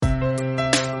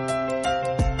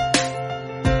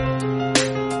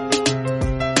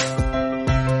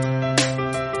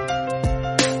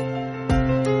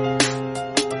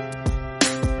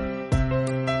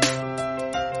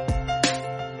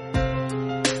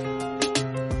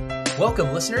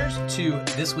Welcome, listeners, to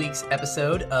this week's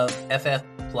episode of FF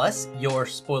Plus, your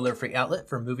spoiler-free outlet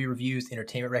for movie reviews,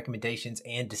 entertainment recommendations,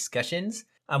 and discussions.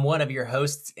 I'm one of your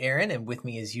hosts, Aaron, and with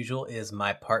me, as usual, is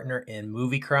my partner in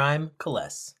movie crime,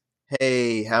 Kales.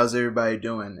 Hey, how's everybody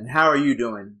doing? And how are you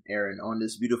doing, Aaron, on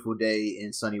this beautiful day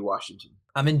in sunny Washington?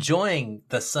 I'm enjoying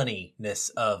the sunniness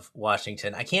of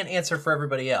Washington. I can't answer for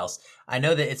everybody else. I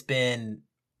know that it's been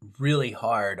really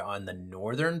hard on the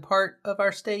northern part of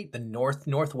our state, the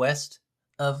northwest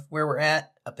of where we're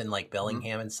at, up in like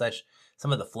Bellingham and such.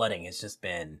 Some of the flooding has just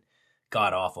been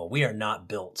god awful. We are not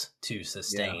built to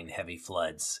sustain heavy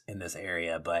floods in this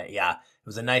area, but yeah, it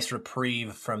was a nice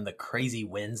reprieve from the crazy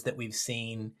winds that we've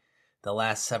seen the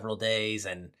last several days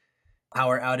and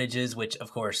power outages, which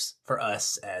of course for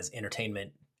us as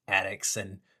entertainment addicts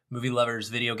and movie lovers,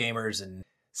 video gamers, and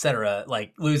etc.,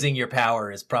 like losing your power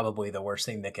is probably the worst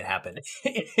thing that could happen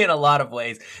in a lot of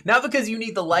ways. Not because you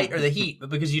need the light or the heat, but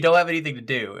because you don't have anything to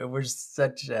do. And we're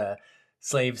such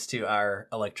slaves to our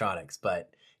electronics.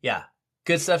 But yeah,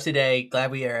 good stuff today. Glad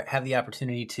we have the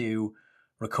opportunity to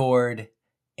record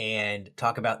and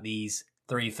talk about these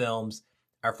three films.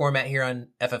 Our format here on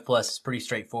FF Plus is pretty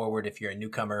straightforward. If you're a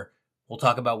newcomer, we'll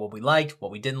talk about what we liked,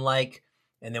 what we didn't like,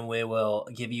 and then we will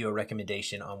give you a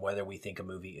recommendation on whether we think a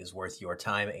movie is worth your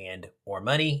time and or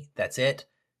money. That's it.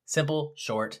 Simple,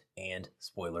 short, and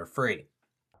spoiler-free.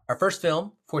 Our first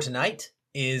film for tonight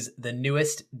is the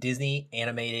newest Disney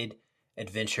animated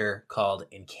adventure called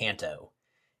Encanto.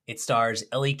 It stars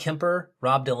Ellie Kemper,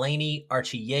 Rob Delaney,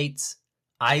 Archie Yates,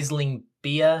 Aisling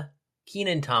Bea,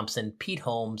 Kenan Thompson, Pete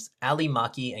Holmes, Ali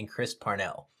Maki, and Chris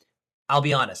Parnell. I'll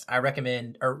be honest, I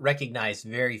recognize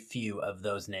very few of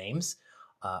those names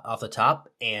off the top,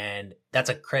 and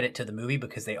that's a credit to the movie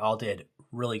because they all did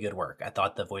really good work. I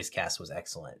thought the voice cast was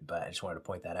excellent, but I just wanted to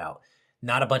point that out.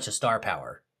 Not a bunch of star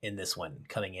power in this one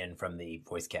coming in from the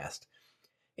voice cast.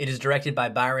 It is directed by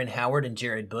Byron Howard and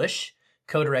Jared Bush,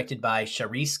 co-directed by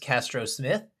Charisse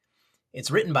Castro-Smith.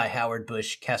 It's written by Howard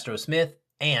Bush Castro-Smith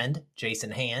and Jason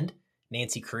Hand,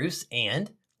 Nancy Kruse, and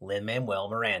Lin-Manuel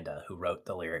Miranda, who wrote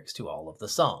the lyrics to all of the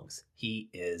songs. He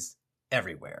is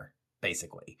everywhere,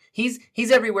 basically. He's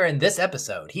everywhere in this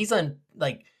episode. He's on,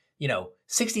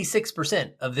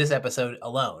 66% of this episode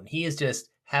alone. He is just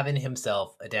having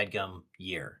himself a dadgum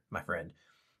year, my friend.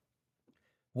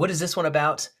 What is this one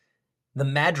about? The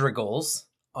Madrigals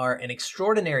are an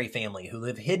extraordinary family who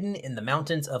live hidden in the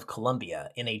mountains of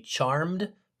Colombia in a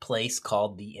charmed place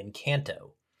called the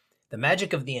Encanto. The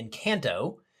magic of the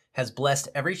Encanto has blessed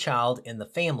every child in the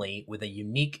family with a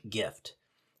unique gift.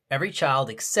 Every child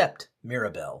except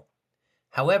Mirabel.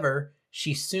 However,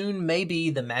 she soon may be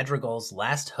the Madrigal's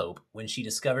last hope when she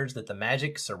discovers that the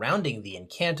magic surrounding the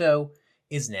Encanto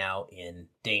is now in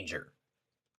danger.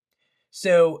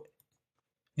 So,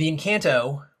 the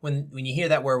Encanto, when you hear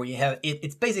that word,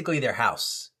 it's basically their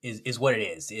house, is what it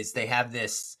is. Is they have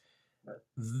this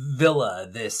villa,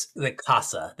 the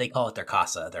casa. They call it their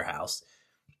casa, their house.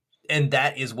 And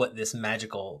that is what this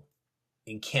magical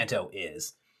Encanto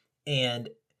is. And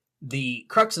the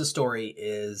crux of the story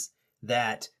is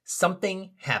that something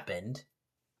happened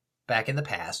back in the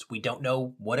past. We don't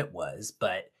know what it was,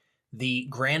 but the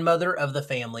grandmother of the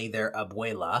family, their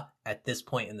abuela, at this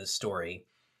point in the story,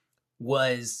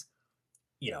 was,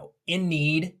 in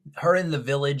need. Her and the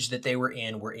village that they were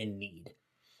in need.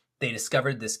 They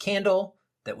discovered this candle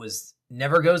that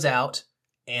never goes out,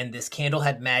 and this candle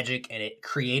had magic, and it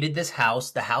created this house.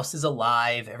 The house is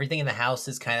alive. Everything in the house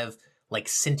is kind of like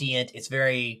sentient. It's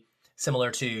very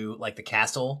similar to like the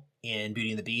castle in Beauty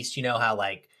and the Beast. You know how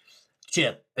like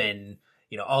Chip and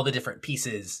all the different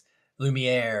pieces,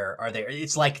 Lumiere are there.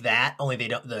 It's like that. Only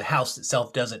the house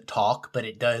itself doesn't talk, but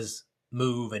it does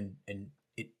move and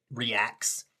it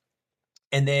reacts.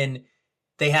 And then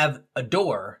they have a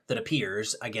door that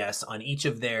appears, I guess, on each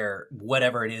of their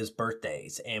whatever it is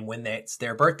birthdays. And when it's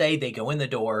their birthday, they go in the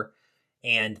door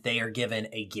and they are given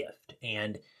a gift.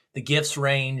 And the gifts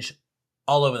range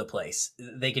all over the place.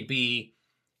 They could be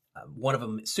one of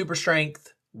them super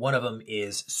strength, one of them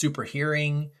is super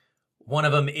hearing, one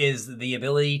of them is the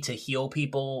ability to heal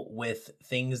people with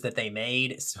things that they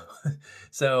made.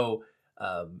 So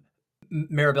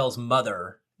Mirabel's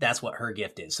mother, that's what her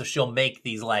gift is. So she'll make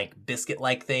these like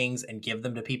biscuit-like things and give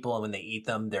them to people, and when they eat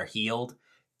them, they're healed.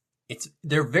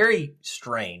 They're very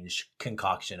strange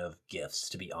concoction of gifts,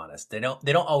 to be honest. They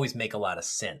don't always make a lot of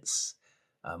sense.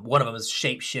 One of them is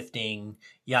shape-shifting,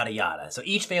 yada yada. So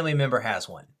each family member has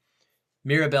one.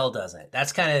 Mirabel doesn't.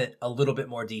 That's kind of a little bit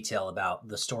more detail about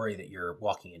the story that you're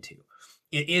walking into.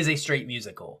 It is a straight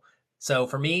musical. So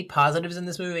for me, positives in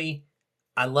this movie,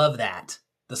 I love that.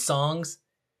 The songs,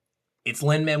 it's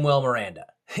Lin-Manuel Miranda.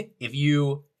 If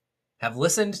you have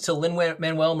listened to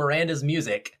Lin-Manuel Miranda's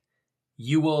music,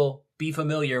 you will be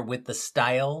familiar with the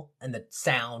style and the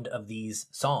sound of these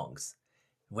songs.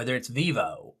 Whether it's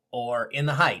Vivo or In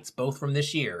the Heights, both from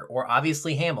this year, or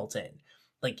obviously Hamilton.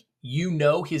 Like, you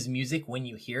know his music when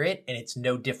you hear it, and it's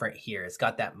no different here. It's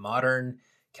got that modern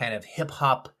kind of hip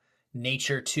hop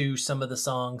nature to some of the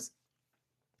songs.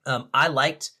 I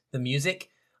liked the music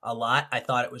a lot. I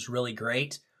thought it was really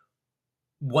great.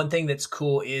 One thing that's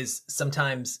cool is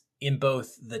sometimes in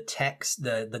both the text,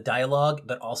 the dialogue,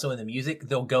 but also in the music,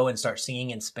 they'll go and start singing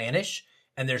in Spanish,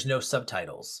 and there's no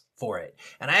subtitles for it.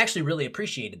 And I actually really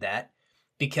appreciated that,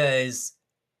 because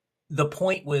the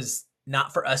point was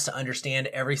not for us to understand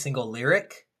every single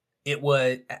lyric. It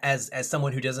was, as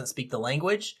someone who doesn't speak the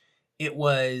language, it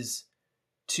was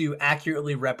to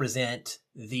accurately represent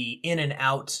the in and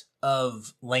out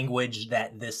of language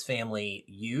that this family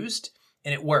used.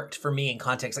 And it worked for me in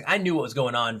context. Like, I knew what was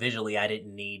going on visually. I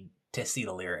didn't need to see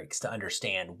the lyrics to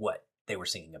understand what they were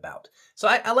singing about. So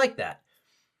I like that.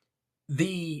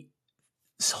 The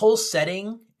whole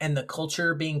setting and the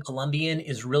culture being Colombian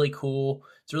is really cool.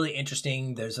 It's really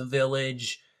interesting. There's a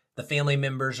village. The family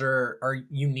members are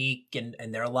unique,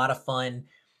 and they're a lot of fun.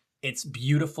 It's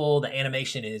beautiful. The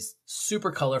animation is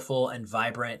super colorful and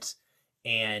vibrant.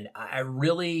 And I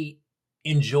really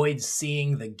enjoyed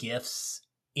seeing the GIFs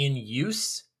in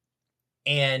use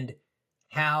and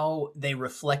how they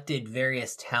reflected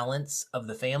various talents of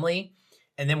the family.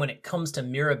 And then when it comes to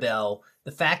Mirabel,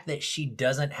 the fact that she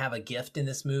doesn't have a gift in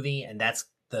this movie, and that's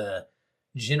the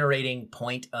generating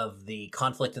point of the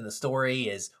conflict in the story,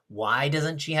 is why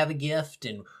doesn't she have a gift,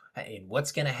 and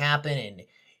what's going to happen? And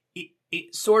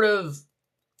it sort of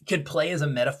could play as a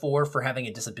metaphor for having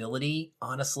a disability,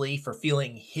 honestly, for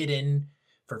feeling hidden,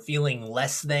 for feeling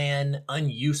less than,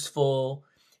 unuseful.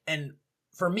 And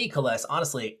for me, Celeste,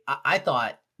 honestly, I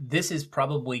thought this is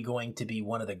probably going to be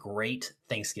one of the great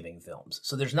Thanksgiving films.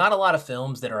 So there's not a lot of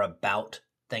films that are about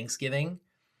Thanksgiving,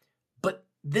 but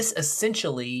this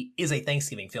essentially is a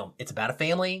Thanksgiving film. It's about a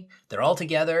family. They're all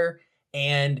together,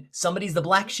 and somebody's the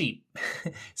black sheep.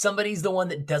 Somebody's the one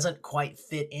that doesn't quite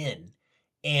fit in.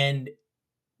 And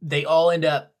they all end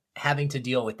up having to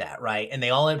deal with that, right? And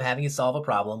they all end up having to solve a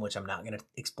problem, which I'm not going to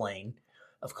explain,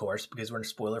 of course, because we're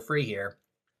spoiler free here.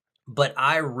 But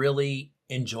I really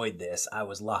enjoyed this. I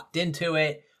was locked into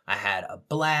it. I had a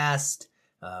blast.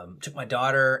 Took my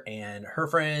daughter and her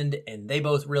friend, and they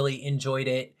both really enjoyed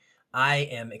it. I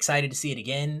am excited to see it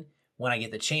again when I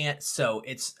get the chance. So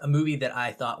it's a movie that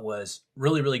I thought was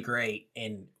really, really great,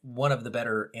 and one of the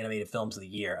better animated films of the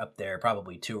year, up there,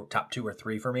 probably top 2 or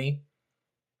 3 for me.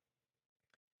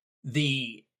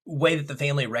 The way that the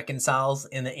family reconciles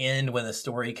in the end, when the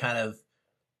story kind of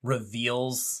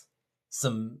reveals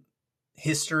some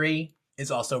history,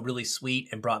 is also really sweet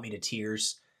and brought me to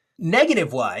tears.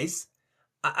 Negative wise,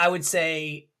 I would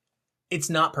say it's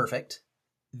not perfect.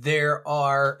 There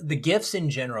are the GIFs in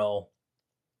general,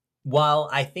 while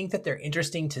I think that they're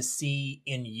interesting to see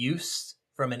in use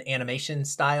from an animation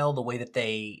style, the way that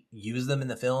they use them in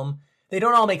the film, they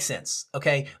don't all make sense,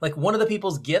 okay? Like, one of the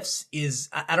people's GIFs is,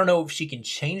 I don't know if she can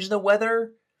change the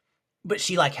weather, but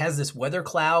she like has this weather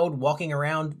cloud walking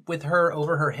around with her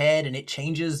over her head, and it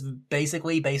changes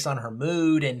basically based on her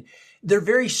mood, and they're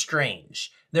very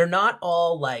strange. They're not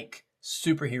all like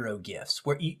superhero GIFs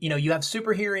where you have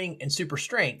super hearing and super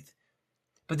strength,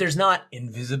 but there's not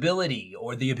invisibility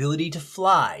or the ability to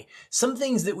fly. Some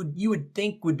things that you would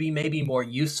think would be maybe more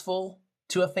useful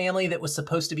to a family that was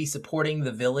supposed to be supporting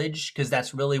the village, because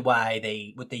that's really why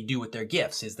what they do with their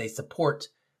GIFs is they support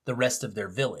the rest of their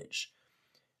village.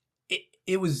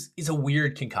 It's a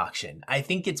weird concoction. I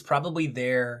think it's probably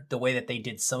the way that they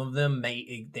did some of them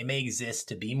may exist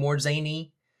to be more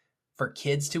zany for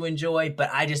kids to enjoy, but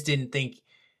I just didn't think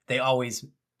they always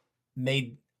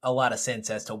made a lot of sense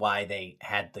as to why they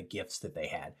had the GIFs that they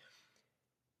had.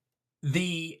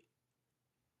 The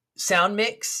sound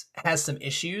mix has some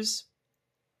issues,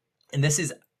 and this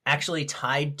is actually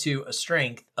tied to a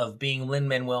strength of being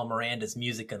Lin-Manuel Miranda's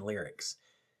music and lyrics.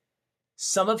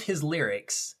 Some of his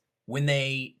lyrics, when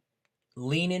they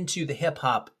lean into the hip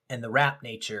hop and the rap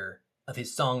nature of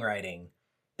his songwriting,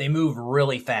 they move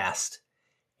really fast.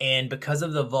 And because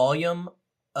of the volume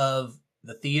of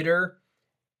the theater,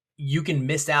 you can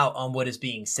miss out on what is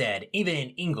being said, even in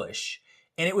English.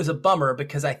 And it was a bummer,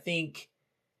 because I think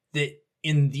that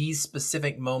in these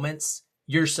specific moments,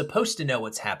 you're supposed to know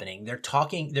what's happening.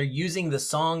 They're using the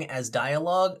song as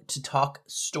dialogue to talk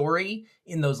story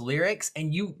in those lyrics,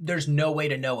 and there's no way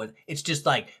to know it. It's just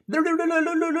like, and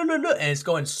it's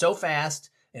going so fast,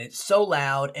 and it's so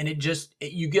loud, and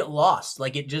you get lost.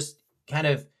 Like, it just kind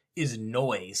of is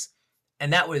noise.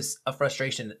 And that was a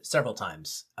frustration several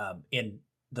times in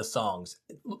the songs,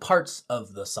 parts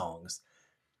of the songs.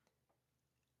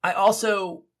 I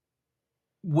also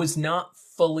was not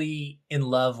fully in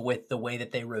love with the way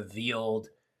that they revealed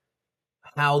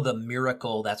how the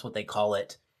miracle, that's what they call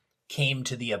it, came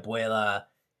to the abuela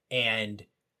and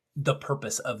the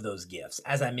purpose of those gifts.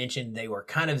 As I mentioned, they were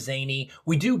kind of zany.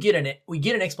 We get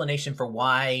an explanation for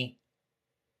why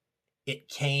it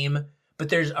came, but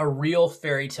there's a real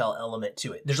fairy tale element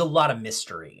to it. There's a lot of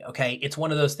mystery, okay? It's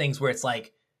one of those things where it's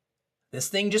like, this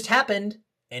thing just happened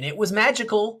and it was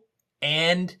magical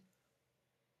and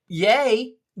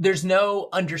yay. There's no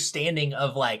understanding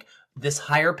of like this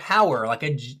higher power, like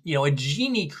a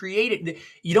genie created.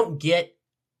 You don't get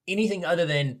anything other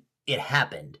than it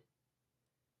happened.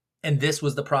 And this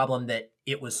was the problem that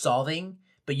it was solving,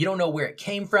 but you don't know where it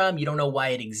came from. You don't know why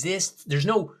it exists. There's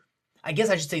no, I guess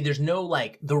I should say there's no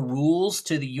like the rules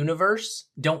to the universe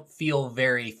don't feel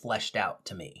very fleshed out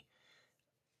to me.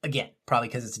 Again, probably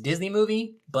because it's a Disney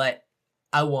movie, but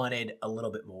I wanted a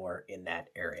little bit more in that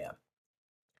area.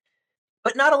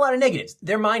 But not a lot of negatives.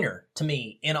 They're minor to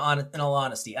me, in all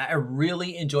honesty. I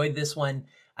really enjoyed this one.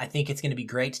 I think it's going to be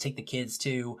great to take the kids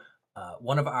to.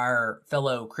 One of our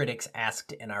fellow critics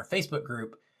asked in our Facebook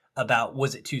group about,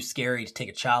 was it too scary to take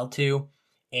a child to?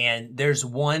 And there's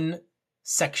one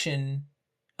section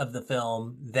of the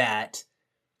film that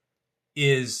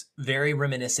is very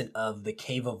reminiscent of the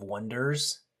Cave of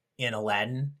Wonders in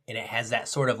Aladdin. And it has that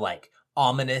sort of like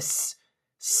ominous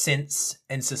sense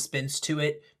and suspense to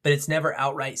it, but it's never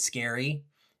outright scary.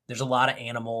 There's a lot of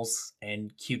animals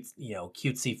and cute,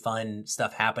 cutesy fun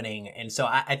stuff happening. And so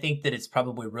I think that it's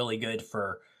probably really good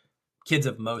for kids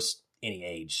of most any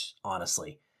age,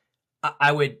 honestly.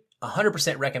 I would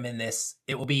 100% recommend this.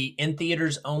 It will be in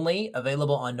theaters only,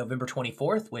 available on November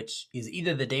 24th, which is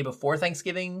either the day before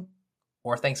Thanksgiving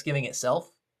or Thanksgiving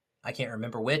itself. I can't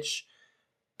remember which,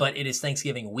 but it is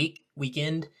Thanksgiving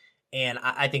weekend. And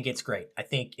I think it's great. I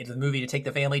think it's a movie to take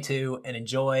the family to and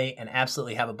enjoy and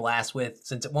absolutely have a blast with.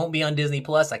 Since it won't be on Disney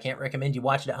Plus, I can't recommend you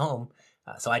watch it at home.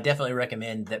 So I definitely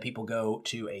recommend that people go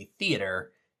to a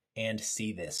theater and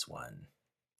see this one.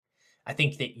 I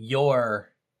think that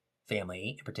your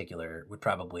family in particular would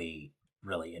probably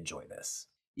really enjoy this.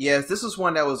 Yes, this was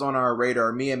one that was on our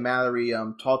radar. Me and Mallory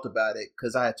talked about it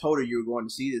because I had told her you were going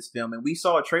to see this film, and we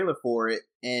saw a trailer for it,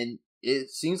 and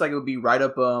it seems like it would be right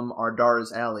up our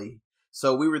daughter's alley.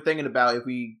 So we were thinking about if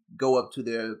we go up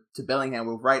to Bellingham.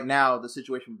 Well, right now the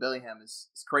situation with Bellingham is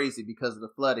crazy because of the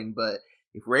flooding. But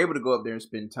if we're able to go up there and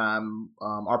spend time,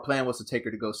 our plan was to take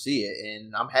her to go see it,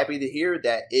 and I'm happy to hear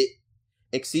that it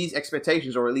exceeds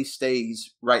expectations, or at least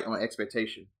stays right on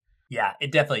expectation. Yeah,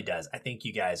 it definitely does. I think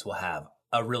you guys will have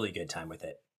a really good time with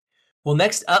it. Well,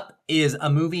 next up is a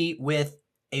movie with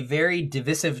a very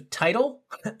divisive title.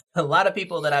 A lot of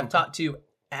people that I've talked to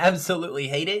absolutely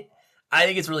hate it. I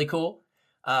think it's really cool.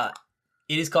 It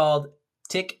is called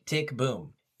Tick, Tick,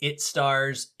 Boom. It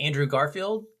stars Andrew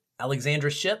Garfield,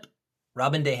 Alexandra Shipp,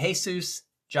 Robin DeJesus,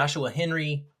 Joshua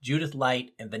Henry, Judith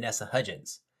Light, and Vanessa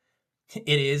Hudgens.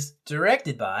 It is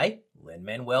directed by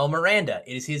Lin-Manuel Miranda.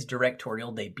 It is his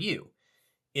directorial debut.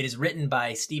 It is written by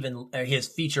his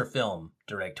feature film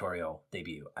directorial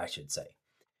debut, I should say.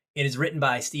 It is written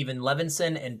by Stephen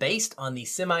Levinson and based on the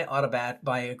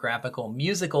semi-autobiographical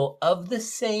musical of the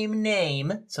same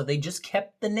name. So they just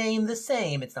kept the name the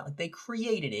same. It's not like they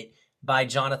created it, by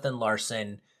Jonathan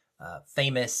Larson,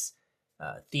 famous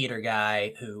theater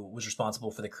guy who was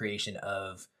responsible for the creation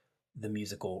of the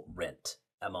musical Rent,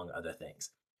 among other things.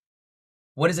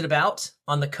 What is it about?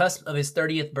 On the cusp of his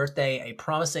 30th birthday, a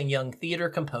promising young theater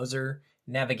composer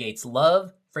navigates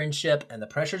love, friendship, and the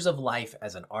pressures of life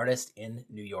as an artist in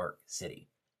New York City.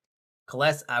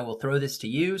 Celeste, I will throw this to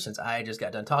you since I just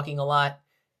got done talking a lot.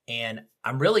 And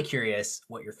I'm really curious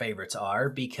what your favorites are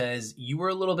because you were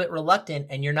a little bit reluctant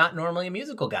and you're not normally a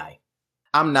musical guy.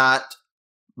 I'm not,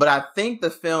 but I think the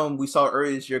film we saw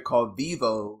earlier this year called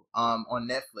Vivo on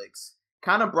Netflix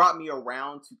kind of brought me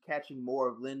around to catching more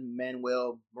of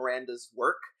Lin-Manuel Miranda's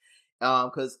work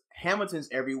because Hamilton's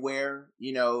everywhere.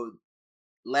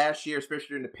 Last year, especially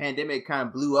during the pandemic, it kind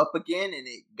of blew up again and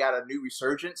it got a new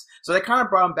resurgence. So that kind of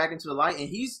brought him back into the light. And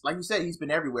he's, like you said, he's been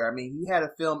everywhere. I mean, he had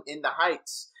a film In the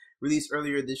Heights released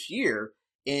earlier this year.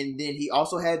 And then he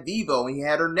also had Vivo and he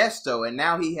had Ernesto. And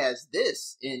now he has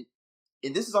this. And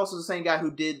this is also the same guy who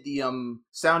did the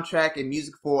soundtrack and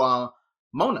music for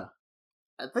Mona.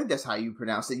 I think that's how you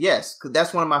pronounce it. Yes, because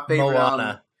that's one of my favorite.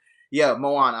 Moana.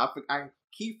 Moana. I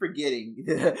keep forgetting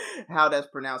how that's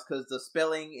pronounced because the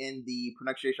spelling and the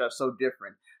pronunciation are so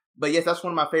different. But yes, that's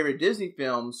one of my favorite Disney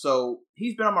films. So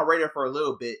he's been on my radar for a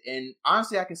little bit. And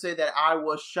honestly, I can say that I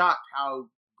was shocked how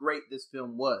great this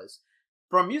film was.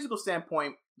 From a musical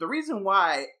standpoint, the reason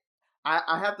why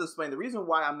I have to explain the reason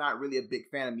why I'm not really a big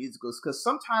fan of musicals, because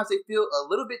sometimes they feel a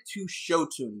little bit too show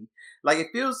tuney. Like it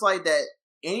feels like that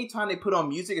anytime they put on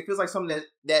music, it feels like something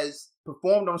that is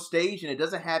performed on stage and it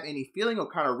doesn't have any feeling or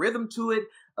kind of rhythm to it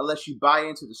unless you buy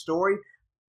into the story.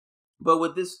 But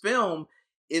with this film,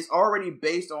 it's already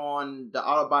based on the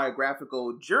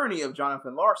autobiographical journey of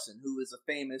Jonathan Larson, who is a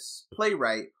famous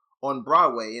playwright on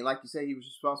Broadway. And like you said, he was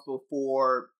responsible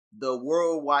for the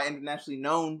worldwide, internationally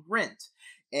known Rent.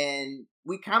 And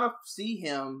we kind of see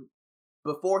him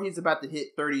before he's about to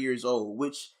hit 30 years old,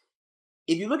 which,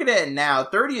 if you look at it now,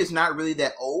 30 is not really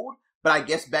that old, but I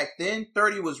guess back then,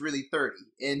 30 was really 30.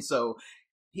 And so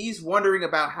he's wondering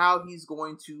about how he's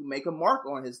going to make a mark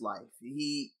on his life.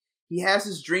 He has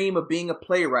this dream of being a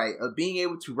playwright, of being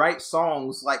able to write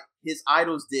songs like his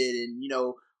idols did, and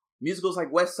musicals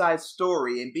like West Side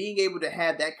Story, and being able to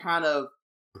have that kind of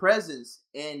presence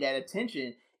and that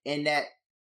attention and that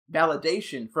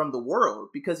validation from the world,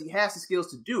 because he has the skills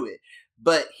to do it.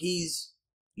 But he's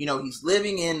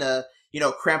living in a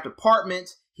cramped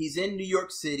apartment. He's in New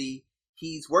York City.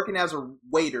 He's working as a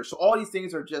waiter. So all these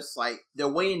things are just like, they're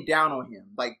weighing down on him.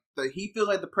 Like he feels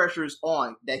like the pressure is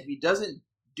on, that if he doesn't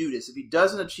do this, if he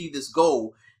doesn't achieve this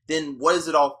goal, then what is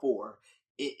it all for?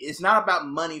 It's not about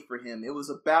money for him. It was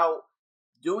about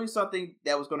doing something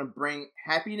that was going to bring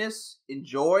happiness and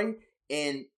joy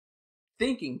and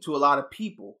thinking to a lot of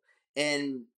people.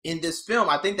 And in this film,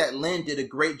 I think that Lin did a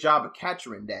great job of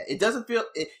capturing that. It doesn't feel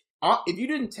if you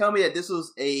didn't tell me that this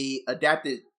was a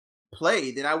adapted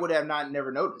play, then I would have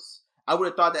never noticed. I would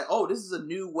have thought that, oh, this is a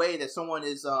new way that someone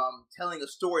is telling a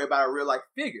story about a real life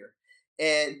figure.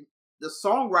 And the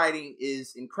songwriting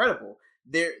is incredible.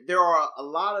 There are a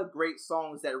lot of great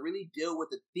songs that really deal with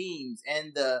the themes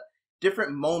and the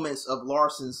different moments of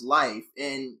Larson's life,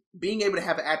 and being able to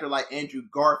have an actor like Andrew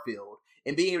Garfield,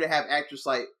 and being able to have actors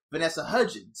like Vanessa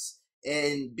Hudgens,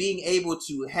 and being able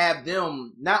to have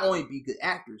them not only be good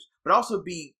actors, but also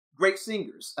be great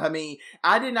singers. I mean,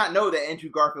 I did not know that Andrew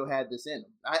Garfield had this in him.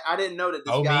 I didn't know that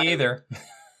this guy... me either.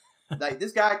 Like,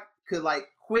 this guy could, like,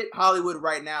 quit Hollywood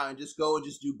right now and just go and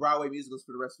just do Broadway musicals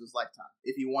for the rest of his lifetime,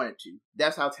 if he wanted to.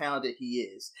 That's how talented he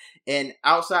is. And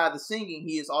outside the singing,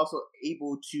 he is also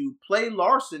able to play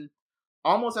Larson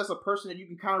almost as a person that you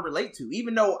can kind of relate to,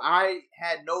 even though I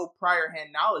had no prior hand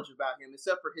knowledge about him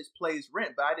except for his plays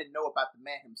Rent, but I didn't know about the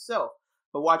man himself.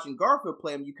 But watching Garfield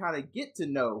play him, you kind of get to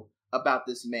know about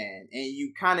this man, and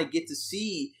you kind of get to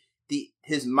see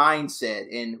his mindset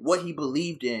and what he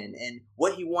believed in and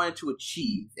what he wanted to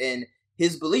achieve and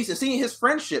his beliefs, and seeing his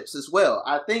friendships as well.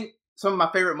 I think some of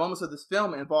my favorite moments of this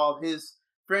film involve his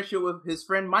friendship with his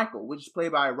friend Michael, which is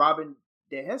played by Robin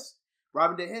DeJesus.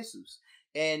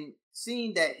 And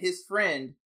seeing that his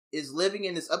friend is living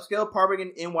in this upscale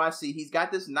apartment in NYC, he's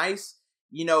got this nice,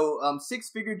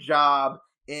 6-figure job,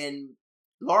 and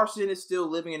Larson is still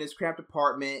living in his cramped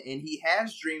apartment, and he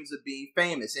has dreams of being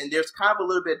famous. And there's kind of a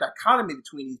little bit of dichotomy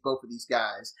between both of these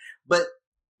guys, but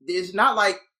it's not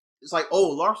like it's like, oh,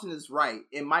 Larson is right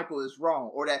and Michael is wrong,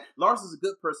 or that Larson's a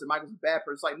good person, Michael's a bad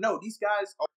person. It's like, no, these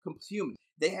guys are human.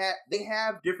 They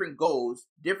have different goals,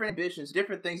 different ambitions,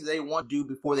 different things that they want to do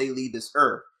before they leave this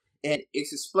earth. And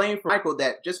it's explained for Michael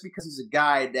that just because he's a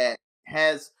guy that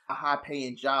has a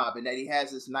high-paying job and that he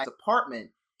has this nice apartment,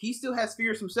 he still has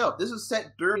fears himself. This is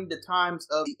set during the times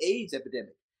of the AIDS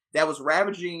epidemic that was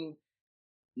ravaging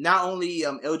not only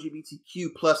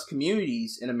LGBTQ plus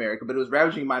communities in America, but it was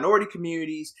ravaging minority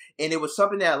communities. And it was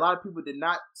something that a lot of people did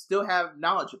not still have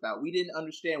knowledge about. We didn't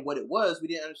understand what it was. We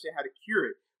didn't understand how to cure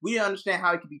it. We didn't understand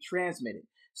how it could be transmitted.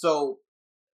 So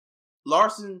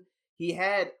Larson, he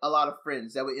had a lot of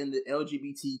friends that were in the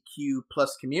LGBTQ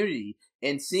plus community,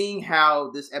 and seeing how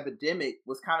this epidemic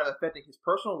was kind of affecting his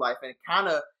personal life, and it kind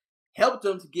of helped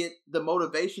him to get the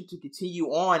motivation to continue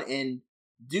on and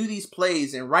do these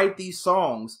plays and write these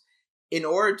songs in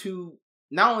order to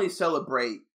not only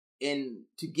celebrate and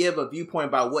to give a viewpoint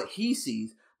about what he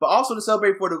sees, but also to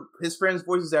celebrate for his friends'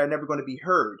 voices that are never going to be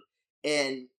heard.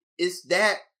 And it's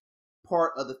that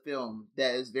part of the film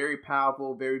that is very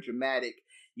powerful, very dramatic.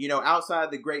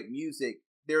 Outside the great music,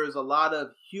 there is a lot of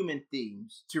human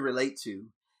themes to relate to.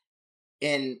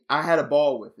 And I had a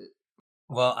ball with it.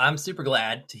 Well, I'm super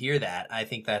glad to hear that. I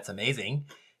think that's amazing.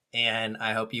 And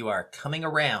I hope you are coming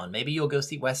around. Maybe you'll go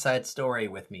see West Side Story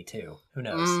with me too. Who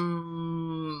knows?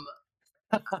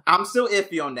 I'm still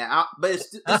iffy on that, but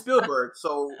it's Spielberg,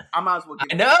 so I might as well give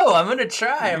I it. know. I'm gonna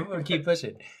try. I'm gonna keep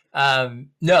pushing.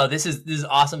 No, this is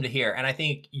awesome to hear, and I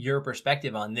think your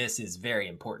perspective on this is very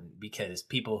important because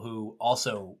people who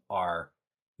also are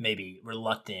maybe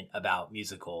reluctant about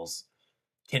musicals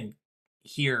can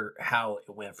hear how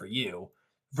it went for you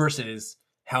versus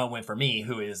how it went for me,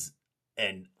 who is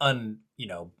an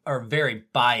or very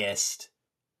biased,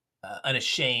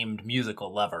 unashamed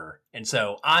musical lover, and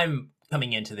so I'm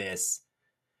coming into this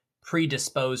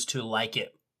predisposed to like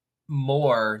it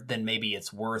more than maybe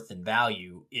its worth and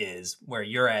value is, where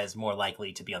you're as more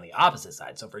likely to be on the opposite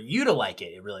side. So for you to like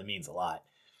it, it really means a lot.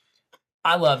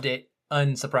 I loved it,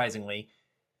 unsurprisingly.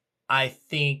 I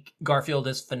think Garfield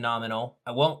is phenomenal.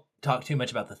 I won't talk too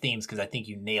much about the themes because I think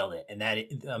you nailed it. And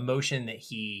the emotion that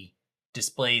he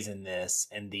displays in this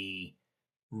and the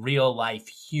real life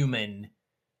human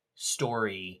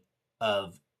story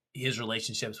of his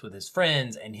relationships with his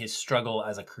friends and his struggle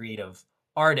as a creative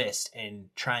artist and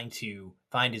trying to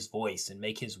find his voice and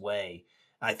make his way,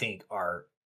 I think are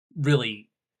really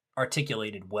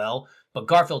articulated well. But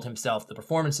Garfield himself, the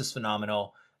performance is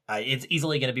phenomenal. It's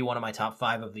easily going to be one of my top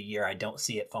 5 of the year. I don't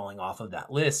see it falling off of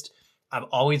that list. I've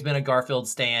always been a Garfield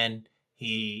stan.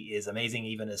 He is amazing,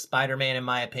 even as Spider-Man, in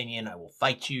my opinion. I will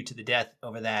fight you to the death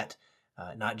over that.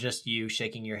 Not just you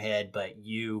shaking your head, but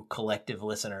you collective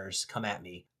listeners, come at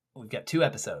me. We've got 2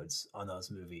 episodes on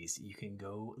those movies. You can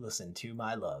go listen to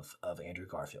my love of Andrew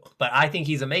Garfield. But I think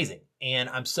he's amazing. And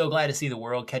I'm so glad to see the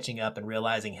world catching up and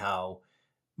realizing how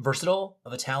versatile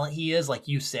of a talent he is. Like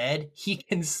you said, he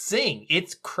can sing.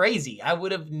 It's crazy. I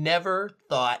would have never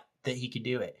thought that he could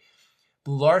do it.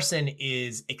 Larson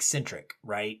is eccentric,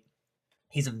 right?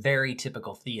 He's a very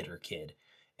typical theater kid.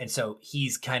 And so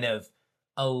he's kind of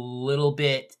a little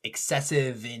bit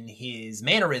excessive in his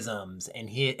mannerisms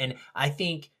and I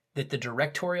think that the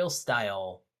directorial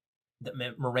style that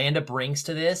Miranda brings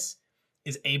to this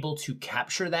is able to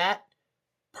capture that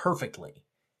perfectly.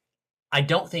 I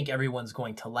don't think everyone's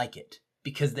going to like it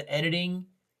because the editing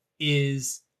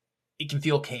it can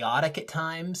feel chaotic at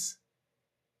times,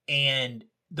 and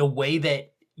the way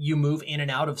that you move in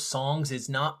and out of songs is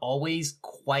not always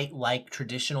quite like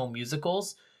traditional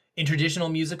musicals. In traditional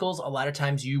musicals, a lot of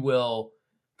times you will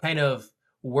kind of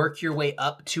work your way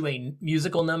up to a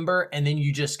musical number and then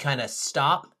you just kind of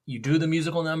stop, you do the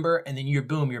musical number, and then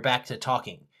you're back to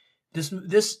talking. This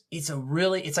it's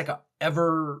like it's like a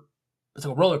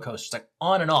roller coaster. It's like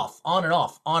on and off, on and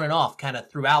off, on and off, kind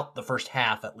of throughout the first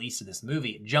half at least of this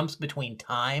movie. It jumps between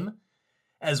time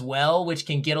as well, which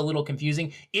can get a little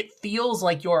confusing. It feels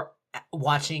like you're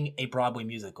watching a Broadway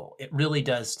musical. It really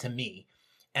does to me.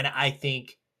 And I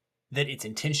think that it's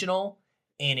intentional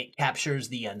and it captures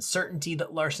the uncertainty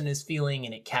that Larson is feeling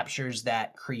and it captures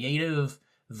that creative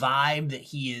vibe that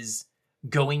he is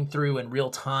going through in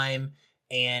real time.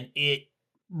 And it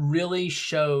really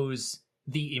shows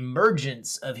the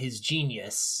emergence of his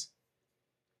genius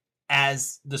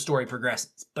as the story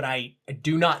progresses. But I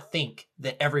do not think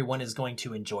that everyone is going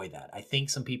to enjoy that. I think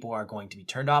some people are going to be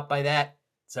turned off by that.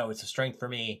 So it's a strength for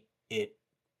me. It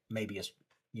may be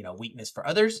a weakness for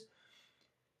others.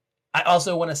 I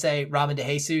also want to say Robin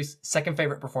DeJesus, second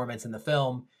favorite performance in the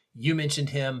film. You mentioned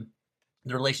him.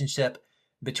 The relationship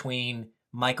between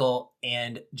Michael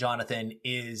and Jonathan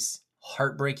is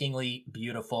heartbreakingly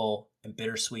beautiful and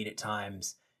bittersweet at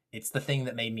times. It's the thing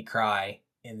that made me cry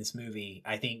in this movie.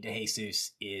 I think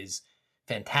DeJesus is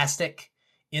fantastic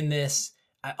in this.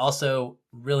 I also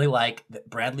really like that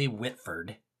Bradley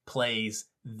Whitford plays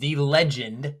the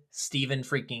legend Stephen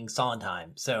freaking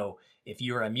Sondheim. So if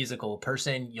you're a musical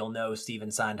person, you'll know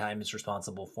Stephen Sondheim is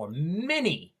responsible for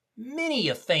many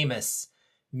a famous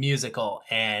musical.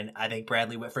 And I think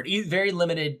Bradley Whitford, he's very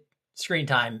limited screen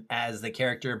time as the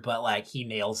character, but like he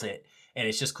nails it. And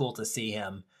it's just cool to see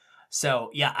him. So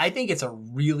yeah, I think it's a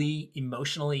really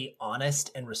emotionally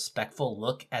honest and respectful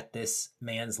look at this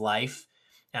man's life.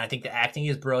 And I think the acting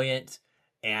is brilliant.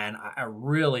 And I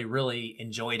really, really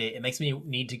enjoyed it. It makes me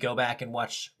need to go back and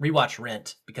rewatch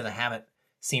Rent because I haven't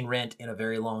seen Rent in a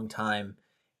very long time.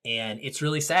 And it's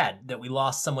really sad that we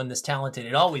lost someone this talented.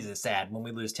 It always is sad when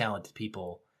we lose talented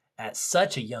people at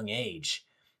such a young age.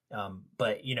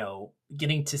 But,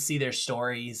 getting to see their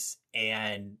stories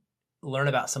and learn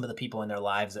about some of the people in their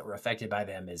lives that were affected by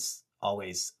them is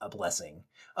always a blessing.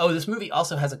 Oh, this movie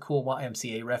also has a cool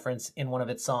YMCA reference in one of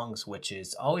its songs, which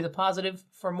is always a positive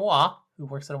for moi, who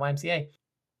works at a YMCA.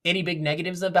 Any big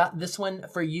negatives about this one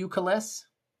for you, Kales?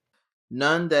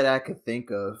 None that I could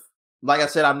think of. Like I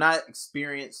said, I'm not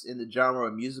experienced in the genre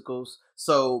of musicals,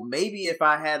 so maybe if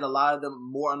I had a lot of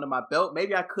them more under my belt,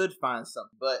 maybe I could find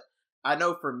something. But I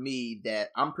know for me that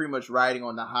I'm pretty much riding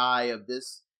on the high of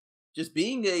this just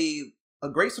being a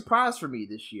great surprise for me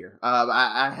this year.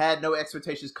 I had no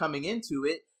expectations coming into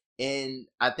it, and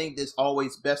I think it's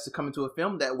always best to come into a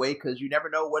film that way because you never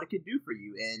know what it could do for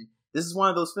you. And this is one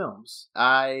of those films.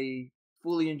 I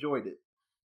fully enjoyed it.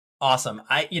 Awesome.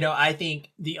 I think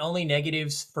the only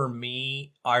negatives for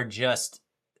me are just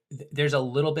there's a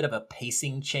little bit of a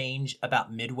pacing change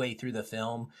about midway through the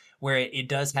film where it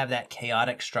does have that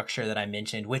chaotic structure that I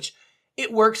mentioned, which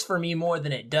it works for me more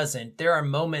than it doesn't. There are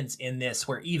moments in this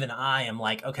where even I am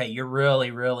like, okay, you're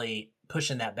really, really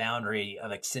pushing that boundary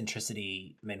of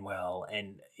eccentricity, Manuel,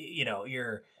 and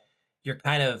you're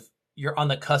kind of you're on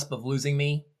the cusp of losing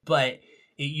me, but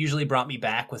it usually brought me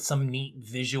back with some neat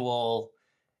visual,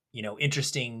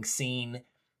 interesting scene.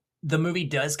 The movie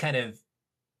does kind of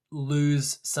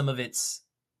lose some of its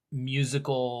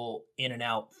musical in and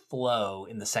out flow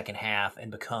in the second half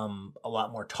and become a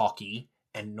lot more talky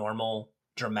and normal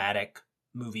dramatic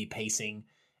movie pacing,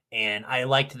 and I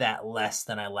liked that less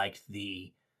than I liked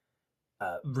the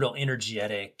real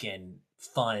energetic and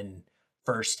fun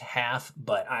first half,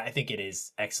 but I think it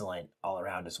is excellent all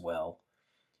around as well.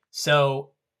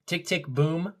 So Tick Tick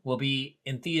Boom will be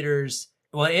in theaters.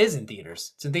 Well, it is in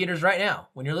theaters. It's in theaters right now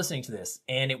when you're listening to this.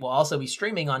 And it will also be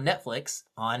streaming on Netflix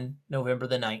on November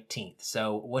the 19th.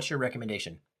 So what's your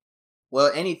recommendation?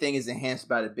 Well, anything is enhanced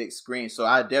by the big screen, so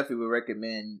I definitely would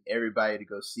recommend everybody to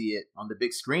go see it on the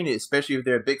big screen, especially if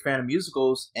they're a big fan of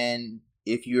musicals. And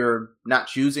if you're not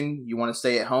choosing, you want to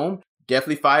stay at home,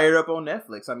 definitely fire it up on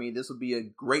Netflix. I mean, this will be a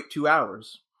great 2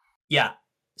 hours. Yeah.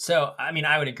 So, I mean,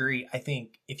 I would agree. I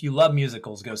think if you love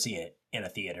musicals, go see it in a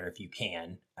theater if you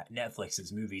can.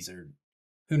 Netflix's movies are,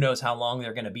 who knows how long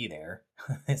they're going to be there.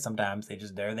 Sometimes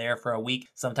they're there for a week.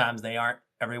 Sometimes they aren't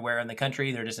everywhere in the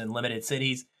country. They're just in limited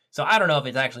cities. So I don't know if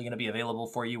it's actually going to be available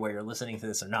for you where you're listening to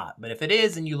this or not. But if it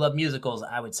is and you love musicals,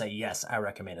 I would say yes, I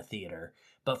recommend a theater.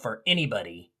 But for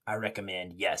anybody, I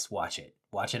recommend yes, watch it.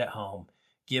 Watch it at home.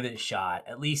 Give it a shot.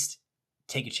 At least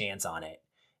take a chance on it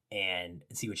and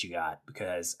see what you got,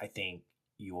 because I think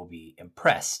you will be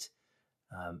impressed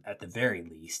at the very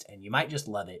least, and you might just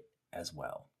love it as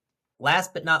well.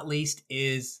 Last but not least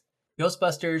is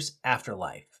Ghostbusters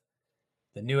Afterlife,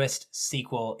 the newest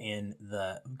sequel in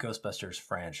the Ghostbusters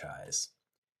franchise.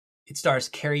 It stars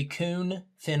Carrie Coon,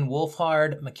 Finn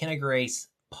Wolfhard, McKenna Grace,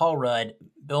 Paul Rudd,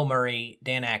 Bill Murray,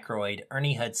 Dan Aykroyd,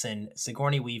 Ernie Hudson,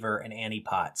 Sigourney Weaver, and Annie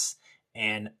Potts.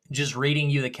 And just reading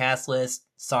you the cast list,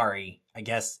 sorry, I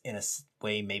guess in a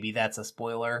way maybe that's a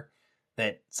spoiler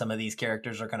that some of these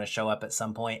characters are going to show up at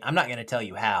some point. I'm not going to tell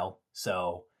you how,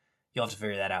 so you'll have to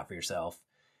figure that out for yourself.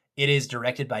 It is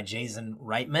directed by Jason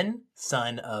Reitman,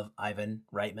 son of Ivan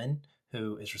Reitman,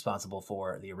 who is responsible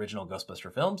for the original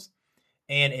Ghostbuster films.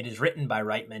 And it is written by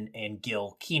Reitman and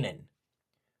Gil Keenan.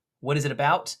 What is it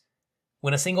about?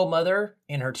 When a single mother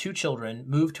and her 2 children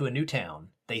move to a new town,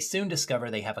 they soon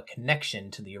discover they have a connection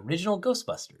to the original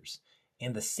Ghostbusters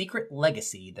and the secret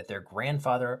legacy that their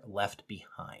grandfather left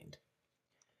behind.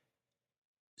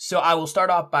 So I will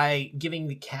start off by giving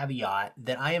the caveat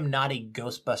that I am not a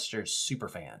Ghostbusters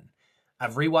superfan.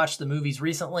 I've rewatched the movies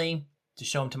recently to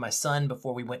show them to my son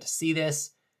before we went to see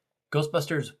this.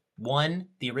 Ghostbusters 1,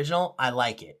 the original, I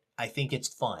like it. I think it's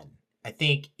fun. I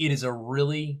think it is a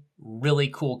really, really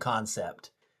cool concept.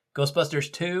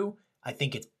 Ghostbusters 2, I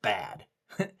think it's bad.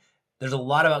 There's a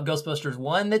lot about Ghostbusters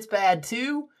 1 that's bad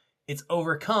too. It's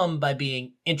overcome by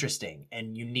being interesting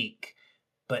and unique.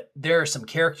 But there are some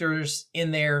characters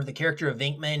in there. The character of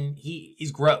Venkman,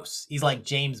 he's gross. He's like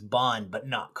James Bond, but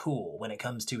not cool when it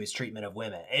comes to his treatment of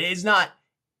women. It's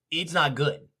not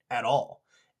good at all.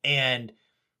 And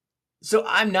so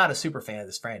I'm not a super fan of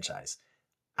this franchise.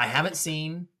 I haven't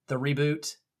seen the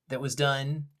reboot that was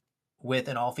done with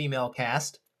an all-female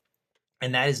cast,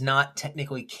 and that is not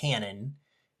technically canon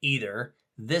either.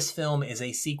 This film is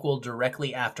a sequel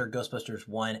directly after Ghostbusters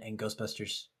 1 and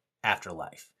Ghostbusters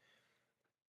Afterlife.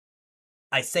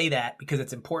 I say that because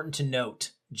it's important to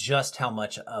note just how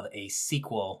much of a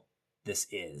sequel this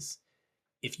is.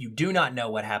 If you do not know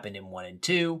what happened in 1 and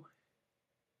 2,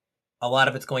 a lot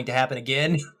of it's going to happen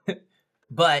again,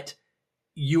 but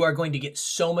you are going to get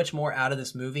so much more out of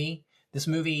this movie. This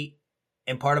movie,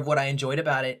 and part of what I enjoyed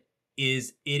about it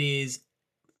is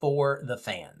for the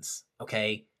fans,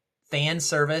 okay? Fan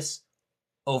service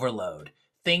overload.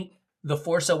 Think The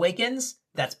Force Awakens,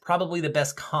 that's probably the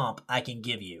best comp I can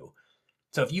give you.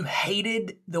 So if you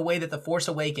hated the way that The Force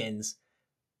Awakens,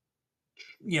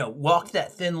 walked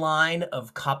that thin line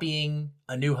of copying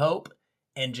A New Hope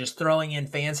and just throwing in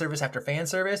fan service after fan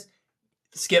service,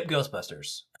 skip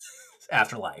Ghostbusters.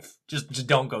 Afterlife. Just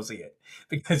don't go see it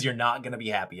because you're not going to be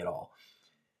happy at all.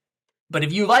 But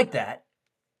if you like that,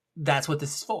 that's what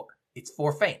this is for. It's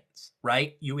for fans,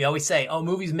 right? We always say, oh,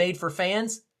 movies made for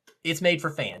fans. It's made for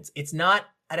fans. It's not,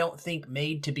 I don't think,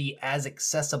 made to be as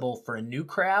accessible for a new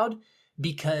crowd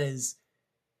because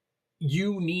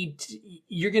you're going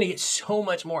to get so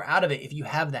much more out of it if you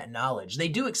have that knowledge. They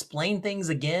do explain things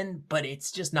again, but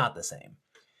it's just not the same.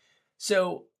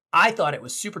 So I thought it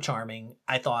was super charming.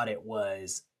 I thought it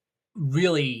was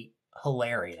really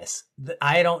hilarious.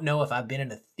 I don't know if I've been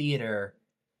in a theater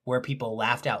where people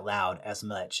laughed out loud as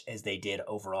much as they did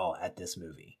overall at this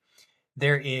movie.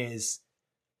 There is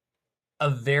a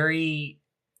very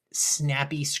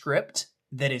snappy script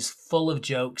that is full of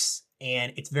jokes,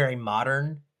 and it's very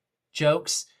modern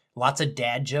jokes, lots of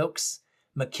dad jokes.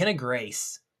 McKenna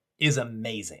Grace is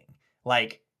amazing.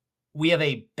 Like, we have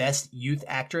a best youth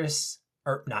actress,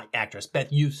 or not actress,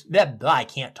 best youth, I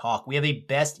can't talk. We have a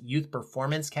best youth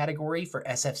performance category for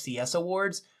SFCS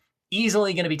awards.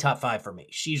 Easily going to be top 5 for me.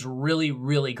 She's really,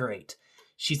 really great.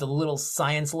 She's a little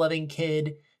science-loving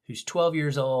kid who's 12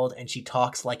 years old, and she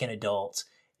talks like an adult,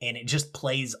 and it just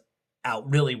plays out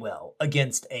really well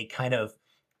against a kind of,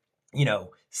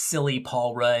 silly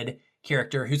Paul Rudd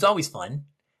character who's always fun,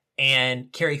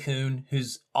 and Carrie Coon,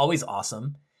 who's always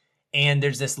awesome. And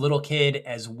there's this little kid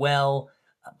as well,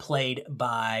 played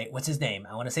by, what's his name?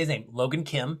 I want to say his name, Logan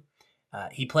Kim.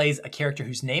 He plays a character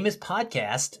whose name is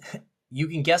Podcast. You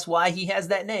can guess why he has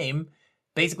that name.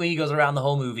 Basically, he goes around the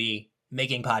whole movie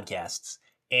making podcasts,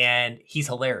 and he's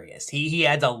hilarious. He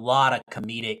adds a lot of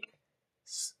comedic,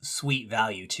 sweet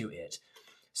value to it.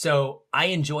 So I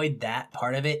enjoyed that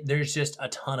part of it. There's just a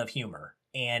ton of humor,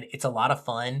 and it's a lot of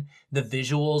fun. The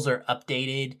visuals are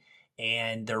updated,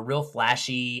 and they're real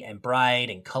flashy and bright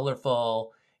and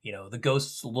colorful. The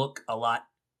ghosts look a lot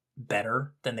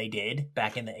better than they did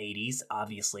back in the 80s,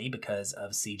 obviously, because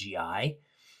of CGI.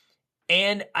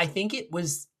 And I think it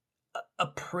was a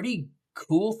pretty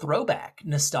cool throwback,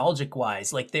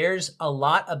 nostalgic-wise. Like, there's a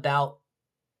lot about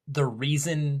the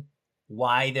reason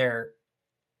why they're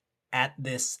at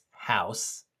this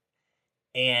house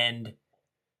and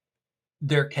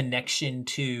their connection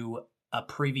to a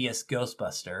previous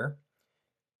Ghostbuster.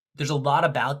 There's a lot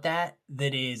about that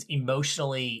is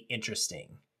emotionally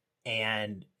interesting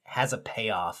and has a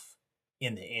payoff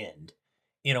in the end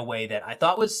in a way that I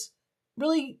thought was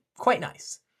really quite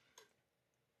nice.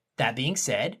 That being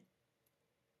said,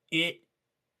 it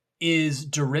is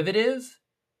derivative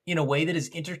in a way that is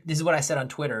this is what I said on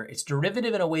Twitter. It's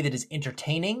derivative in a way that is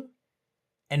entertaining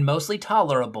and mostly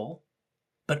tolerable,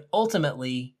 but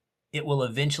ultimately it will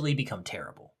eventually become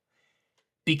terrible.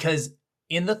 Because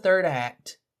in the third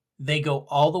act, they go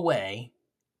all the way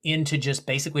into just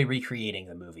basically recreating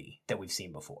the movie that we've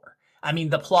seen before. I mean,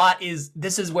 the plot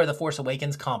this is where the Force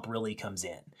Awakens comp really comes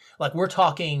in. Like, we're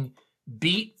talking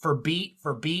beat for beat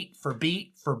for beat for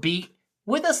beat for beat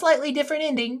with a slightly different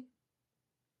ending.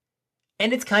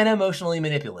 And it's kind of emotionally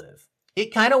manipulative.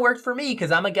 It kind of worked for me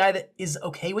because I'm a guy that is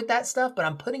okay with that stuff, but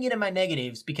I'm putting it in my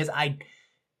negatives because I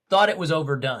thought it was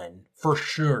overdone for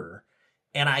sure.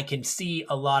 And I can see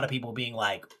a lot of people being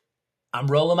like, I'm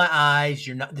rolling my eyes.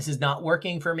 This is not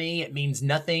working for me. It means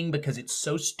nothing because it's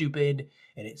so stupid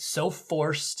and it's so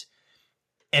forced.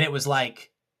 And it was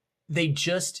like,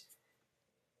 Celeste,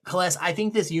 I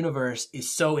think this universe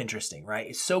is so interesting, right?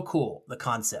 It's so cool, the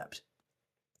concept.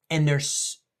 And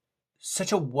there's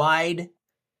such a wide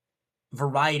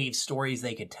variety of stories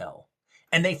they could tell.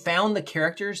 And they found the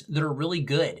characters that are really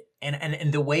good.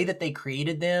 And the way that they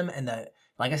created them and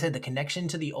like I said, the connection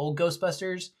to the old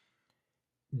Ghostbusters,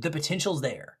 the potential's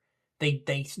there.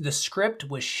 The script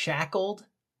was shackled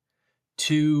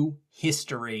to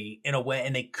history in a way,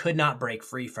 and they could not break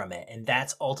free from it. And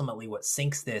that's ultimately what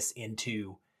sinks this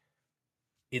into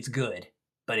it's good,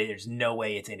 but there's no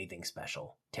way it's anything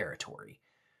special territory.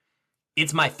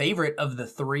 It's my favorite of the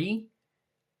three,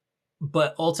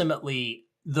 but ultimately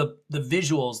the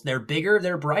visuals, they're bigger,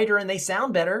 they're brighter, and they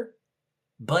sound better,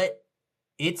 but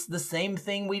it's the same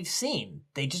thing we've seen.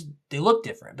 They look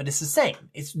different, but it's the same.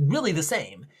 It's really the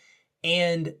same.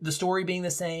 And the story being the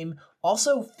same.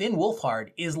 Also, Finn Wolfhard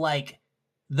is like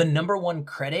the number one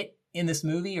credit in this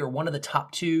movie, or one of the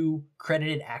top 2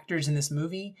 credited actors in this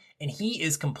movie, and he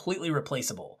is completely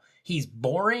replaceable. He's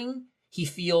boring. He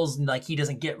feels like he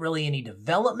doesn't get really any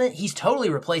development. He's totally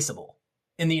replaceable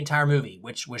in the entire movie,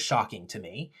 which was shocking to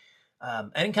me.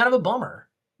 And kind of a bummer,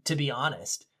 to be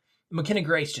honest. McKenna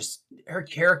Grace, her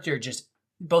character,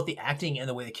 both the acting and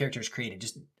the way the character is created,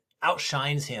 just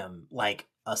outshines him like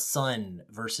a sun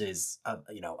versus a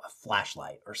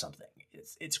flashlight or something.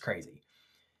 It's crazy.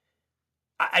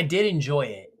 I did enjoy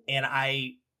it, And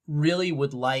I really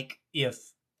would like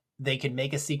if they could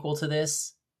make a sequel to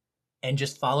this and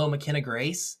just follow McKenna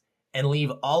Grace and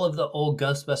leave all of the old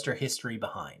Ghostbuster history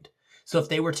behind. So if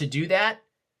they were to do that,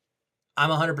 I'm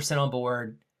 100% on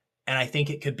board. And I think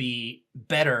it could be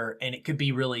better and it could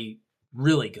be really,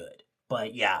 really good.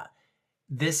 But yeah,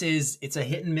 it's a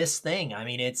hit and miss thing. I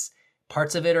mean, it's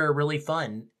parts of it are really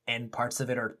fun and parts of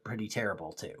it are pretty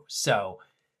terrible too. So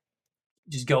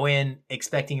just go in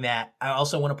expecting that. I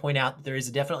also want to point out that there is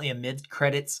definitely a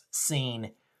mid-credits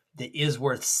scene that is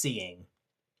worth seeing.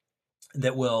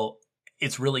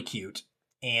 It's really cute.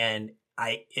 And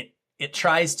it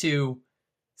tries to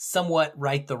somewhat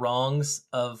right the wrongs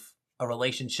of a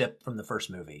relationship from the first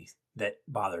movie that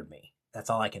bothered me. That's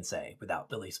all I can say without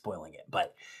really spoiling it.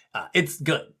 But it's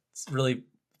good. It's really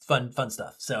fun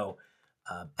stuff. So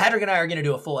Patrick and I are going to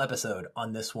do a full episode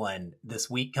on this one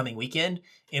coming weekend,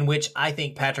 in which I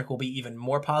think Patrick will be even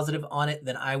more positive on it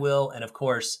than I will. And of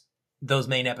course, those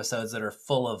main episodes that are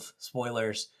full of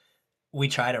spoilers, we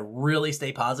try to really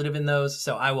stay positive in those.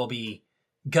 So I will be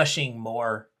gushing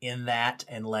more in that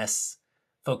and less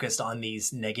focused on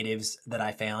these negatives that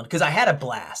I found, because I had a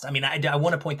blast. I mean, I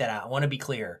want to point that out. I want to be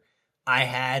clear. I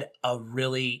had a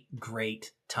really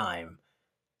great time.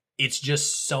 It's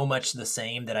just so much the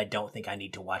same that I don't think I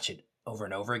need to watch it over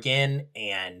and over again.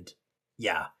 And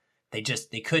yeah, they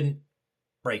couldn't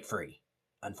break free,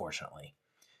 unfortunately.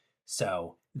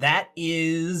 So that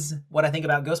is what I think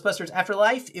about Ghostbusters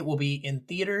Afterlife. It will be in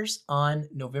theaters on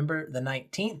November the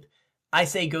 19th. I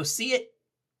say go see it.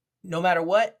 No matter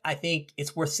what, I think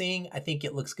it's worth seeing. I think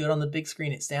it looks good on the big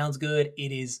screen. It sounds good.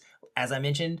 It is, as I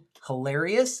mentioned,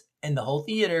 hilarious. And the whole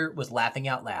theater was laughing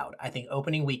out loud. I think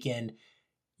opening weekend,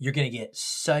 you're going to get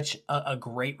such a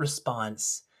great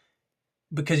response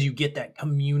because you get that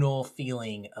communal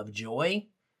feeling of joy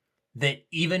that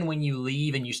even when you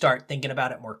leave and you start thinking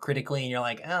about it more critically and you're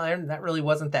like, oh, that really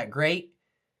wasn't that great,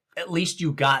 at least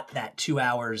you got that 2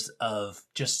 hours of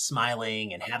just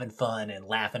smiling and having fun and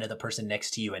laughing at the person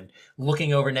next to you and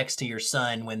looking over next to your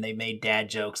son when they made dad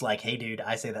jokes like, hey, dude,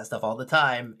 I say that stuff all the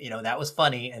time. That was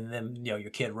funny. And then, your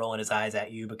kid rolling his eyes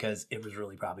at you because it was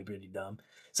really probably pretty dumb.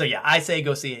 So yeah, I say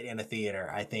go see it in a theater.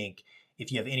 I think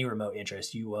if you have any remote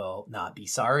interest, you will not be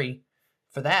sorry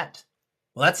for that.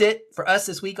 Well, that's it for us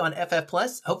this week on FF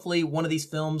Plus. Hopefully one of these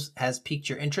films has piqued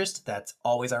your interest. That's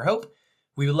always our hope.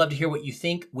 We would love to hear what you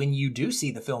think when you do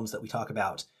see the films that we talk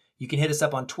about. You can hit us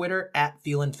up on Twitter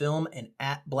 @FeelinFilm and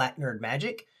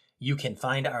 @BlackNerdMagic. You can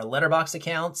find our Letterboxd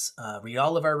accounts, read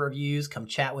all of our reviews, come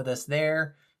chat with us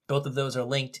there. Both of those are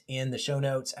linked in the show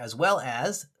notes, as well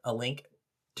as a link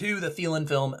to the Feelin'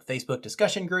 Film Facebook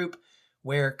discussion group,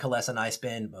 where Kalesa and I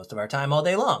spend most of our time all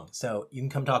day long. So you can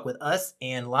come talk with us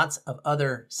and lots of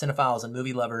other cinephiles and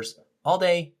movie lovers all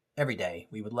day, every day.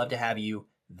 We would love to have you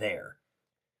there.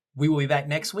 We will be back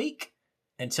next week.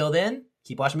 Until then,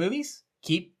 keep watching movies,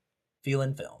 keep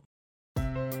feeling film.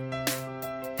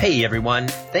 Hey everyone,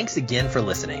 thanks again for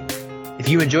listening. If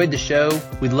you enjoyed the show,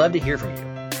 we'd love to hear from you.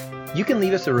 You can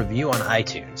leave us a review on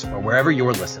iTunes or wherever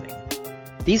you're listening.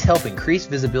 These help increase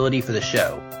visibility for the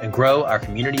show and grow our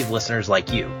community of listeners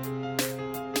like you.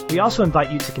 We also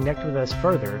invite you to connect with us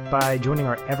further by joining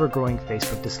our ever-growing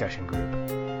Facebook discussion group.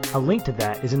 A link to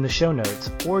that is in the show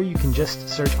notes, or you can just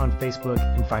search on Facebook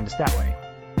and find us that way.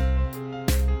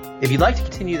 If you'd like to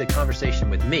continue the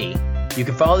conversation with me, you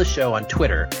can follow the show on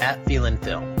Twitter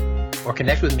 @FeelinFilm, or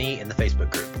connect with me in the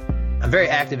Facebook group. I'm very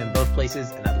active in both places,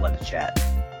 and I'd love to chat.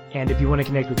 And if you want to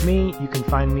connect with me, you can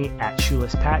find me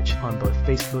 @ShoelessPatch on both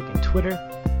Facebook and Twitter,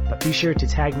 but be sure to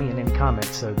tag me in any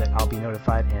comments so that I'll be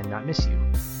notified and not miss you.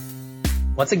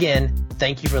 Once again,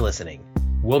 thank you for listening.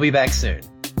 We'll be back soon.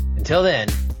 Until then,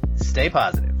 stay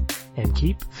positive. And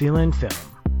keep feeling film.